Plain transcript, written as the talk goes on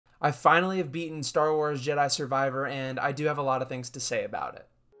I finally have beaten Star Wars Jedi Survivor, and I do have a lot of things to say about it.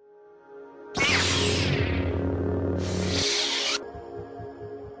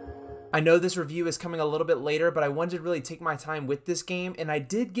 I know this review is coming a little bit later, but I wanted to really take my time with this game, and I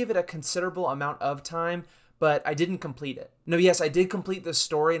did give it a considerable amount of time, but I didn't complete it. No, yes, I did complete the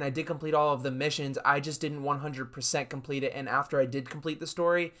story, and I did complete all of the missions. I just didn't 100% complete it, and after I did complete the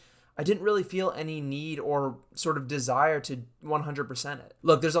story, I didn't really feel any need or sort of desire to 100% it.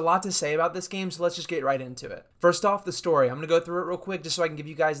 Look, there's a lot to say about this game, so let's just get right into it. First off, the story. I'm going to go through it real quick just so I can give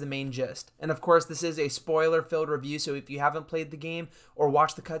you guys the main gist. And of course, this is a spoiler-filled review, so if you haven't played the game or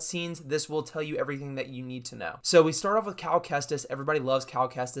watched the cutscenes, this will tell you everything that you need to know. So we start off with Cal Kestis. Everybody loves Cal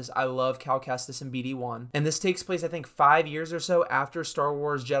Kestis. I love Cal Kestis in BD1. And this takes place, I think, 5 years or so after Star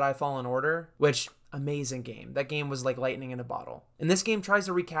Wars Jedi Fallen Order, which... amazing game. That game was like lightning in a bottle. And this game tries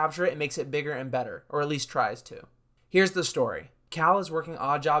to recapture it and makes it bigger and better, or at least tries to. Here's the story. Cal is working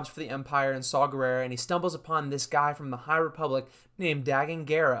odd jobs for the Empire in Saw Gerrera, and he stumbles upon this guy from the High Republic named Dagan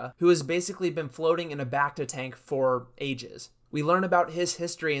Gera, who has basically been floating in a Bacta tank for ages. We learn about his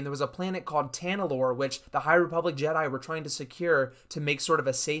history, and there was a planet called Tanalorr, which the High Republic Jedi were trying to secure to make sort of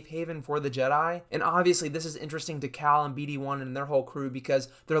a safe haven for the Jedi. And obviously, this is interesting to Cal and BD1 and their whole crew because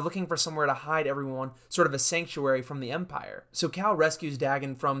they're looking for somewhere to hide everyone, sort of a sanctuary from the Empire. So Cal rescues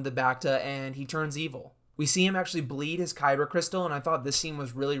Dagan from the Bacta, and he turns evil. We see him actually bleed his Kyber crystal, and I thought this scene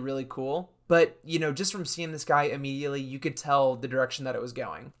was really, really cool. But, you know, just from seeing this guy immediately, you could tell the direction that it was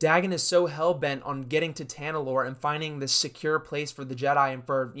going. Dagan is so hell-bent on getting to Tanalorr and finding this secure place for the Jedi and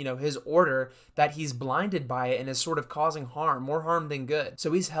for, you know, his order that he's blinded by it and is sort of causing harm, more harm than good.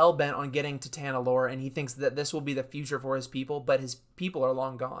 So he's hell-bent on getting to Tanalorr, and he thinks that this will be the future for his people, but his people are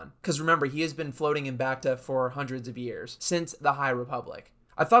long gone. Because remember, he has been floating in Bacta for hundreds of years, since the High Republic.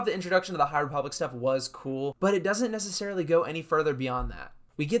 I thought the introduction to the High Republic stuff was cool, but it doesn't necessarily go any further beyond that.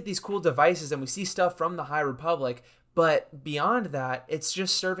 We get these cool devices and we see stuff from the High Republic, but beyond that, it's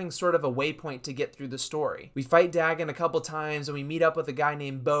just serving sort of a waypoint to get through the story. We fight Dagan a couple times and we meet up with a guy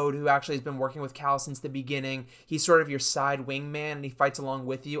named Bode who actually has been working with Cal since the beginning. He's sort of your side wingman and he fights along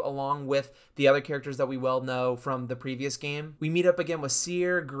with you, along with the other characters that we well know from the previous game. We meet up again with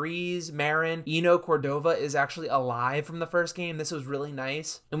Seer, Grease, Marin. Eno Cordova is actually alive from the first game. This was really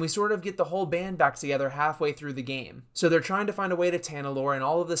nice. And we sort of get the whole band back together halfway through the game. So they're trying to find a way to Tanalorr, and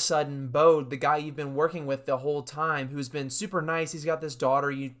all of a sudden, Bode, the guy you've been working with the whole time, who's been super nice, he's got this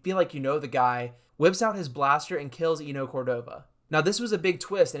daughter, you feel like you know the guy, whips out his blaster and kills Eno Cordova. Now this was a big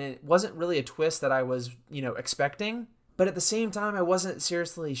twist, and it wasn't really a twist that I was, you know, expecting, but at the same time I wasn't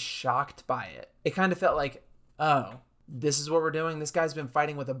seriously shocked by it. It kind of felt like, oh, this is what we're doing? This guy's been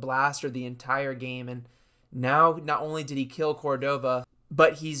fighting with a blaster the entire game, and now not only did he kill Cordova,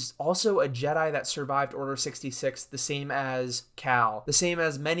 but he's also a Jedi that survived Order 66, the same as Cal. The same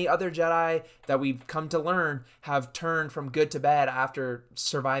as many other Jedi that we've come to learn have turned from good to bad after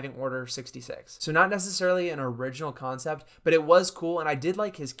surviving Order 66. So not necessarily an original concept, but it was cool, and I did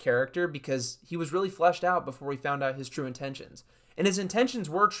like his character because he was really fleshed out before we found out his true intentions. And his intentions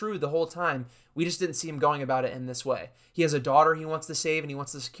were true the whole time, we just didn't see him going about it in this way. He has a daughter he wants to save, and he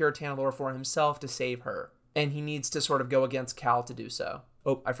wants to secure Tanalorr for himself to save her. And he needs to sort of go against Cal to do so.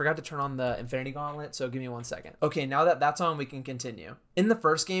 Oh, I forgot to turn on the Infinity Gauntlet, so give me 1 second. Okay, now that that's on, we can continue. In the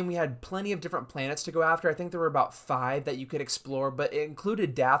first game, we had plenty of different planets to go after. I think there were about 5 that you could explore, but it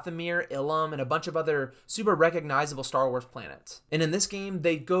included Dathomir, Ilum, and a bunch of other super recognizable Star Wars planets. And in this game,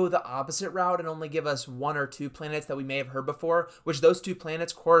 they go the opposite route and only give us 1 or 2 planets that we may have heard before, which those 2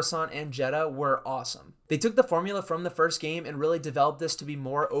 planets, Coruscant and Jeddah, were awesome. They took the formula from the first game and really developed this to be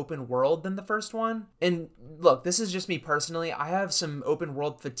more open world than the first one. And look, this is just me personally. I have some open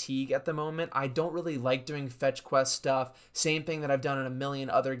world fatigue at the moment. I don't really like doing fetch quest stuff. Same thing that I've done in a million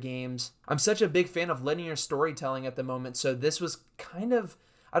other games. I'm such a big fan of linear storytelling at the moment, so this was kind of,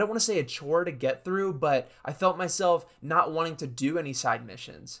 I don't want to say a chore to get through, but I felt myself not wanting to do any side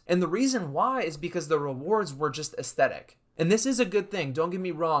missions. And the reason why is because the rewards were just aesthetic. And this is a good thing, don't get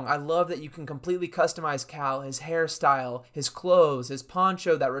me wrong. I love that you can completely customize Cal, his hairstyle, his clothes, his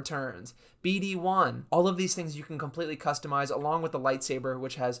poncho that returns, BD1. All of these things you can completely customize along with the lightsaber,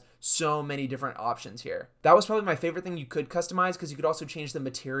 which has so many different options here. That was probably my favorite thing you could customize because you could also change the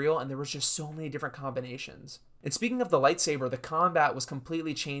material and there was just so many different combinations. And speaking of the lightsaber, the combat was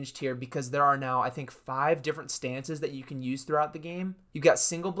completely changed here because there are now, I think, 5 different stances that you can use throughout the game. You've got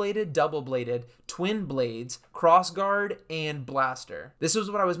single-bladed, double-bladed, twin blades, crossguard, and blaster. This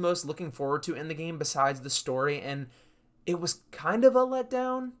was what I was most looking forward to in the game besides the story, and it was kind of a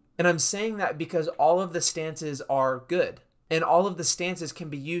letdown. And I'm saying that because all of the stances are good. and all of the stances can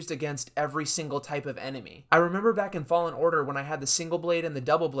be used against every single type of enemy. I remember back in Fallen Order when I had the single blade and the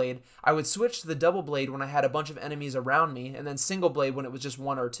double blade, I would switch to the double blade when I had a bunch of enemies around me, and then single blade when it was just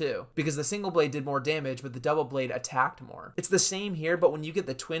one or two, because the single blade did more damage, but the double blade attacked more. It's the same here, but when you get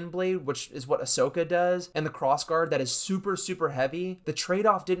the twin blade, which is what Ahsoka does, and the crossguard that is super, super heavy, the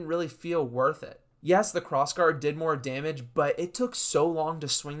trade-off didn't really feel worth it. Yes, the crossguard did more damage, but it took so long to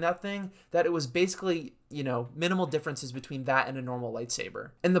swing that thing that it was basically, you know, minimal differences between that and a normal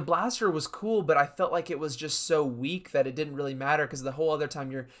lightsaber. And the blaster was cool, but I felt like it was just so weak that it didn't really matter, because the whole other time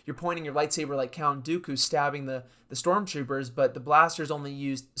you're pointing your lightsaber like Count Dooku stabbing the stormtroopers, but the blaster's only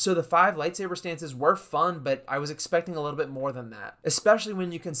used. So the 5 lightsaber stances were fun, but I was expecting a little bit more than that, especially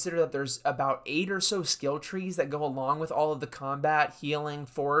when you consider that there's about 8 or so skill trees that go along with all of the combat, healing,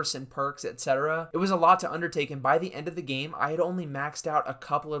 force, and perks, etc. It was a lot to undertake, and by the end of the game, I had only maxed out a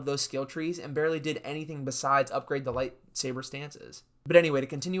couple of those skill trees and barely did anything besides upgrade the lightsaber stances. But anyway, to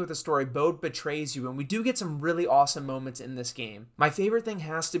continue with the story, Bode betrays you, and we do get some really awesome moments in this game. My favorite thing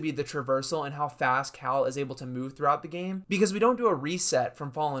has to be the traversal and how fast Cal is able to move throughout the game, because we don't do a reset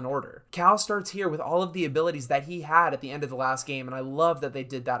from Fallen Order. Cal starts here with all of the abilities that he had at the end of the last game, and I love that they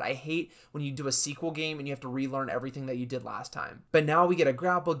did that. I hate when you do a sequel game and you have to relearn everything that you did last time. But now we get a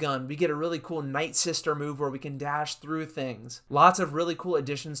grapple gun, we get a really cool Night Sister move where we can dash through things. Lots of really cool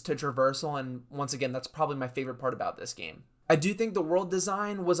additions to traversal, and once again, that's probably my favorite part about this game. I do think the world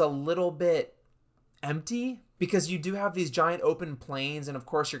design was a little bit empty, because you do have these giant open plains, and of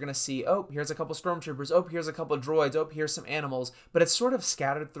course you're going to see, oh, here's a couple stormtroopers, oh, here's a couple droids, oh, here's some animals, but it's sort of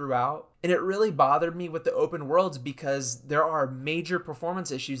scattered throughout. And it really bothered me with the open worlds because there are major performance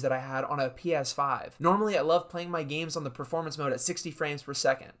issues that I had on a PS5. Normally I love playing my games on the performance mode at 60 frames per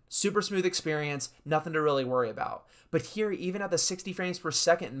second. Super smooth experience, nothing to really worry about. But here, even at the 60 frames per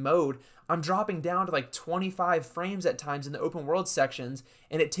second mode, I'm dropping down to like 25 frames at times in the open world sections,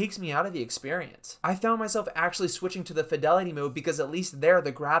 and it takes me out of the experience. I found myself actually switching to the fidelity mode because at least there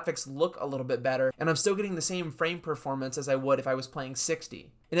the graphics look a little bit better, and I'm still getting the same frame performance as I would if I was playing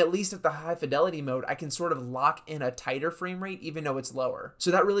 60. And at least at the high fidelity mode, I can sort of lock in a tighter frame rate even though it's lower.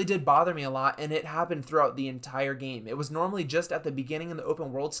 So that really did bother me a lot, and it happened throughout the entire game. It was normally just at the beginning in the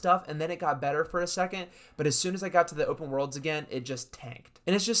open world stuff, and then it got better for a second, but as soon as I got to the open worlds again, it just tanked.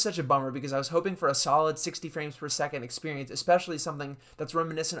 And it's just such a bummer because I was hoping for a solid 60 frames per second experience, especially something that's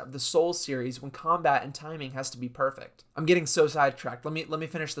reminiscent of the Souls series when combat and timing has to be perfect. I'm getting so sidetracked. Let me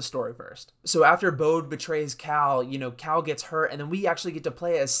finish the story first. So after Bode betrays Cal, Cal gets hurt, and then we actually get to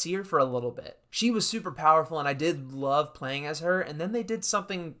play as Seer for a little bit. She was super powerful, and I did love playing as her, and then they did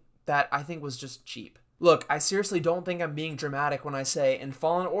something that I think was just cheap. Look, I seriously don't think I'm being dramatic when I say in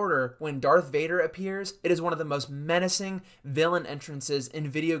Fallen Order, when Darth Vader appears, it is one of the most menacing villain entrances in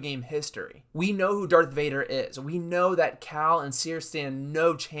video game history. We know who Darth Vader is. We know that Cal and Seer stand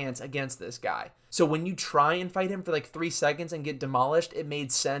no chance against this guy. So when you try and fight him for like 3 seconds and get demolished, it made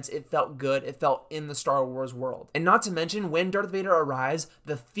sense, it felt good, it felt in the Star Wars world. And not to mention, when Darth Vader arrives,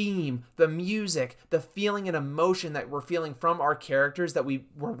 the theme, the music, the feeling and emotion that we're feeling from our characters that we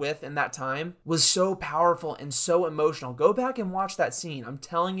were with in that time was so powerful and so emotional. Go back and watch that scene. I'm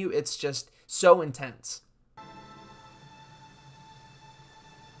telling you, it's just so intense.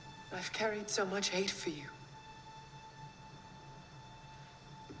 I've carried so much hate for you.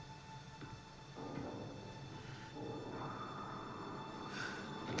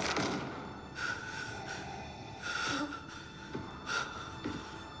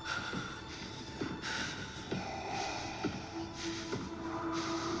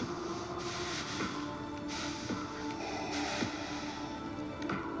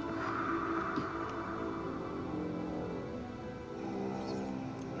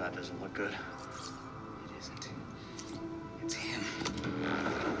 That doesn't look good. It isn't. It's him.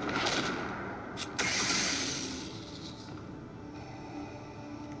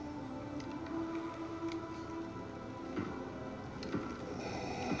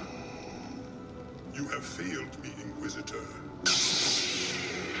 You have failed me, Inquisitor.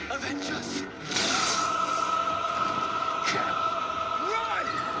 Avenge us!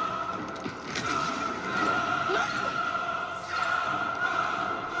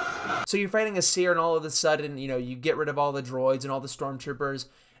 So you're fighting a Seer, and all of a sudden, you get rid of all the droids and all the stormtroopers,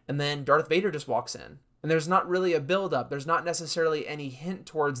 and then Darth Vader just walks in. And there's not really a build-up. There's not necessarily any hint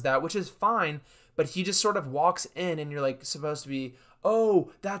towards that, which is fine, but he just sort of walks in, and you're like supposed to be,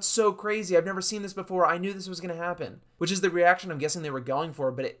 oh, that's so crazy. I've never seen this before. I knew this was going to happen. Which is the reaction I'm guessing they were going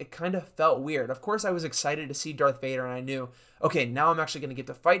for, but it kind of felt weird. Of course, I was excited to see Darth Vader, and I knew, okay, now I'm actually going to get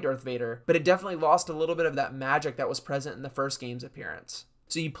to fight Darth Vader, but it definitely lost a little bit of that magic that was present in the first game's appearance.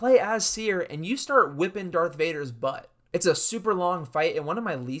 So you play as Seer, and you start whipping Darth Vader's butt. It's a super long fight, and one of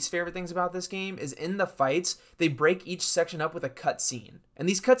my least favorite things about this game is in the fights, they break each section up with a cutscene. And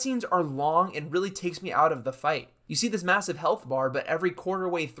these cutscenes are long and really takes me out of the fight. You see this massive health bar, but every quarter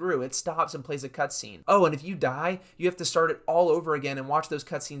way through, it stops and plays a cutscene. Oh, and if you die, you have to start it all over again and watch those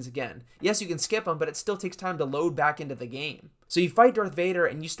cutscenes again. Yes, you can skip them, but it still takes time to load back into the game. So you fight Darth Vader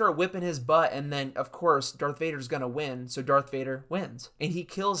and you start whipping his butt, and then, of course, Darth Vader's gonna win, so Darth Vader wins. And he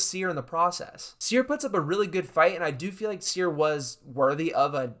kills Cere in the process. Cere puts up a really good fight, and I do feel like Cere was worthy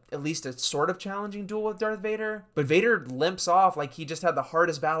of at least a sort of challenging duel with Darth Vader, but Vader limps off like he just had the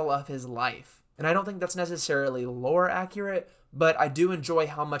hardest battle of his life. And I don't think that's necessarily lore accurate, but I do enjoy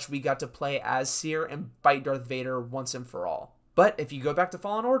how much we got to play as Cere and fight Darth Vader once and for all. But if you go back to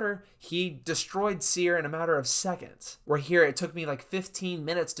Fallen Order, he destroyed Cere in a matter of seconds. Where here, it took me like 15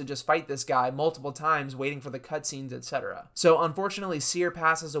 minutes to just fight this guy multiple times, waiting for the cutscenes, etc. So unfortunately, Cere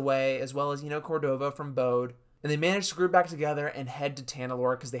passes away, as well as, Cordova from Bode. And they manage to group back together and head to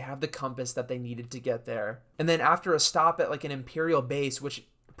Tanalorr because they have the compass that they needed to get there. And then after a stop at like an Imperial base, which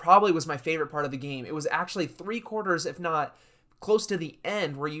probably was my favorite part of the game, it was actually 3/4, if not close to the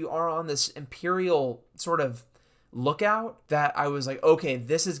end, where you are on this Imperial sort of lookout, that I was like, okay,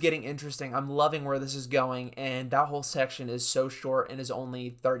 this is getting interesting. I'm loving where this is going, and that whole section is so short and is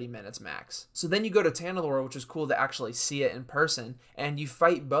only 30 minutes max. So then you go to Tanalorr, which is cool to actually see it in person, and you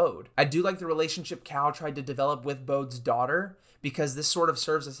fight Bode. I do like the relationship Cal tried to develop with Bode's daughter, because this sort of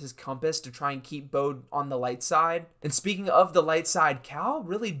serves as his compass to try and keep Bode on the light side. And speaking of the light side, Cal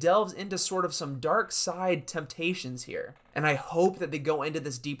really delves into sort of some dark side temptations here. And I hope that they go into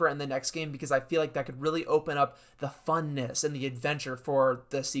this deeper in the next game, because I feel like that could really open up the funness and the adventure for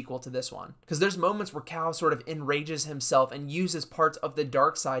the sequel to this one. Because there's moments where Cal sort of enrages himself and uses parts of the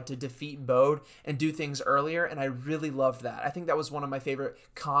dark side to defeat Bode and do things earlier, and I really loved that. I think that was one of my favorite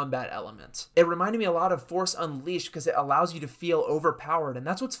combat elements. It reminded me a lot of Force Unleashed because it allows you to feel overpowered, and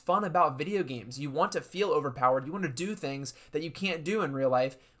that's what's fun about video games. You want to feel overpowered, you want to do things that you can't do in real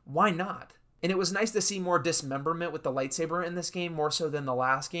life. Why not? And it was nice to see more dismemberment with the lightsaber in this game, more so than the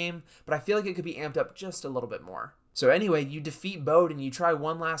last game, but I feel like it could be amped up just a little bit more. So anyway, you defeat Bode and you try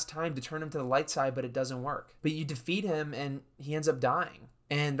one last time to turn him to the light side, but it doesn't work. But you defeat him and he ends up dying.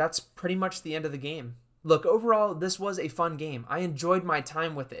 And that's pretty much the end of the game. Look, overall, this was a fun game. I enjoyed my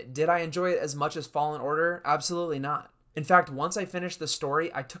time with it. Did I enjoy it as much as Fallen Order? Absolutely not. In fact, once I finished the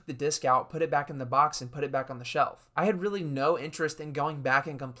story, I took the disc out, put it back in the box, and put it back on the shelf. I had really no interest in going back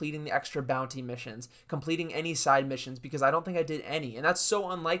and completing the extra bounty missions, completing any side missions, because I don't think I did any, and that's so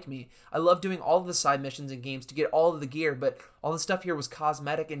unlike me. I love doing all of the side missions in games to get all of the gear, but all the stuff here was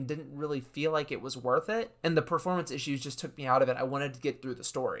cosmetic and didn't really feel like it was worth it, and the performance issues just took me out of it. I wanted to get through the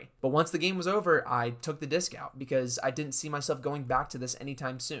story. But once the game was over, I took the disc out because I didn't see myself going back to this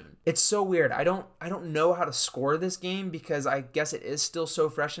anytime soon. It's so weird. I don't know how to score this game because I guess it is still so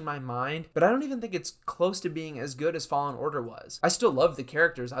fresh in my mind, but I don't even think it's close to being as good as Fallen Order was. I still love the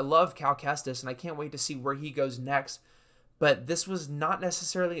characters. I love Cal Kestis, and I can't wait to see where he goes next. But this was not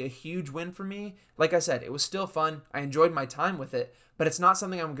necessarily a huge win for me. Like I said, it was still fun. I enjoyed my time with it, but it's not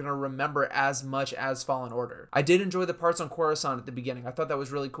something I'm going to remember as much as Fallen Order. I did enjoy the parts on Coruscant at the beginning. I thought that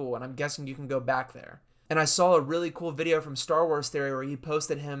was really cool, and I'm guessing you can go back there. And I saw a really cool video from Star Wars Theory where he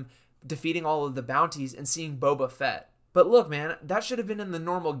posted him defeating all of the bounties and seeing Boba Fett. But look, man, that should have been in the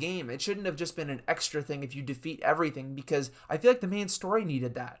normal game. It shouldn't have just been an extra thing if you defeat everything, because I feel like the main story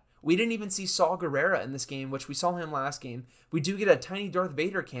needed that. We didn't even see Saw Gerrera in this game, which we saw him last game. We do get a tiny Darth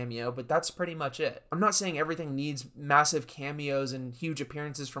Vader cameo, but that's pretty much it. I'm not saying everything needs massive cameos and huge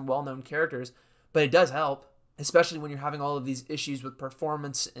appearances from well-known characters, but it does help, especially when you're having all of these issues with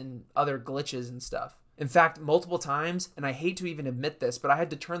performance and other glitches and stuff. In fact, multiple times, and I hate to even admit this, but I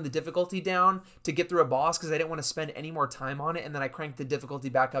had to turn the difficulty down to get through a boss because I didn't want to spend any more time on it, and then I cranked the difficulty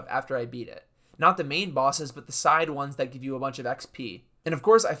back up after I beat it. Not the main bosses, but the side ones that give you a bunch of XP. And of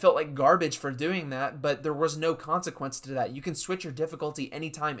course, I felt like garbage for doing that, but there was no consequence to that. You can switch your difficulty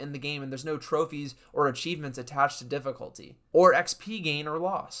anytime in the game, and there's no trophies or achievements attached to difficulty, or XP gain or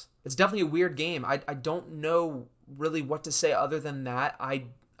loss. It's definitely a weird game. I don't know really what to say other than that.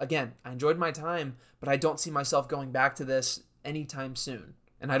 Again, I enjoyed my time, but I don't see myself going back to this anytime soon.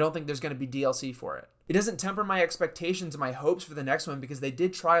 And I don't think there's going to be DLC for it. It doesn't temper my expectations and my hopes for the next one because they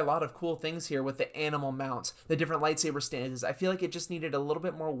did try a lot of cool things here with the animal mounts, the different lightsaber stances. I feel like it just needed a little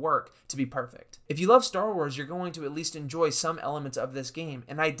bit more work to be perfect. If you love Star Wars, you're going to at least enjoy some elements of this game,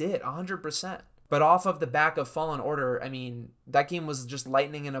 and I did, 100%. But off of the back of Fallen Order, I mean, that game was just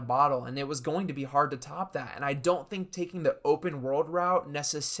lightning in a bottle, and it was going to be hard to top that, and I don't think taking the open world route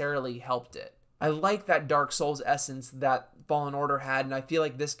necessarily helped it. I like that Dark Souls essence that Fallen Order had, and I feel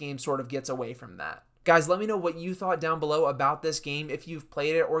like this game sort of gets away from that. Guys, let me know what you thought down below about this game, if you've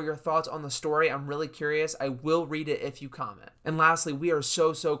played it, or your thoughts on the story. I'm really curious. I will read it if you comment. And lastly, we are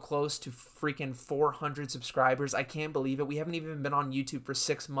so close to freaking 400 subscribers. I can't believe it. We haven't even been on YouTube for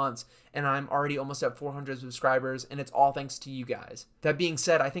 6 months, and I'm already almost at 400 subscribers, and it's all thanks to you guys. That being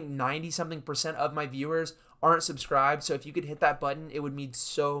said, I think 90-something% of my viewers aren't subscribed, so if you could hit that button, it would mean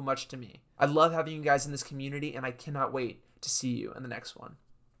so much to me. I love having you guys in this community, and I cannot wait to see you in the next one.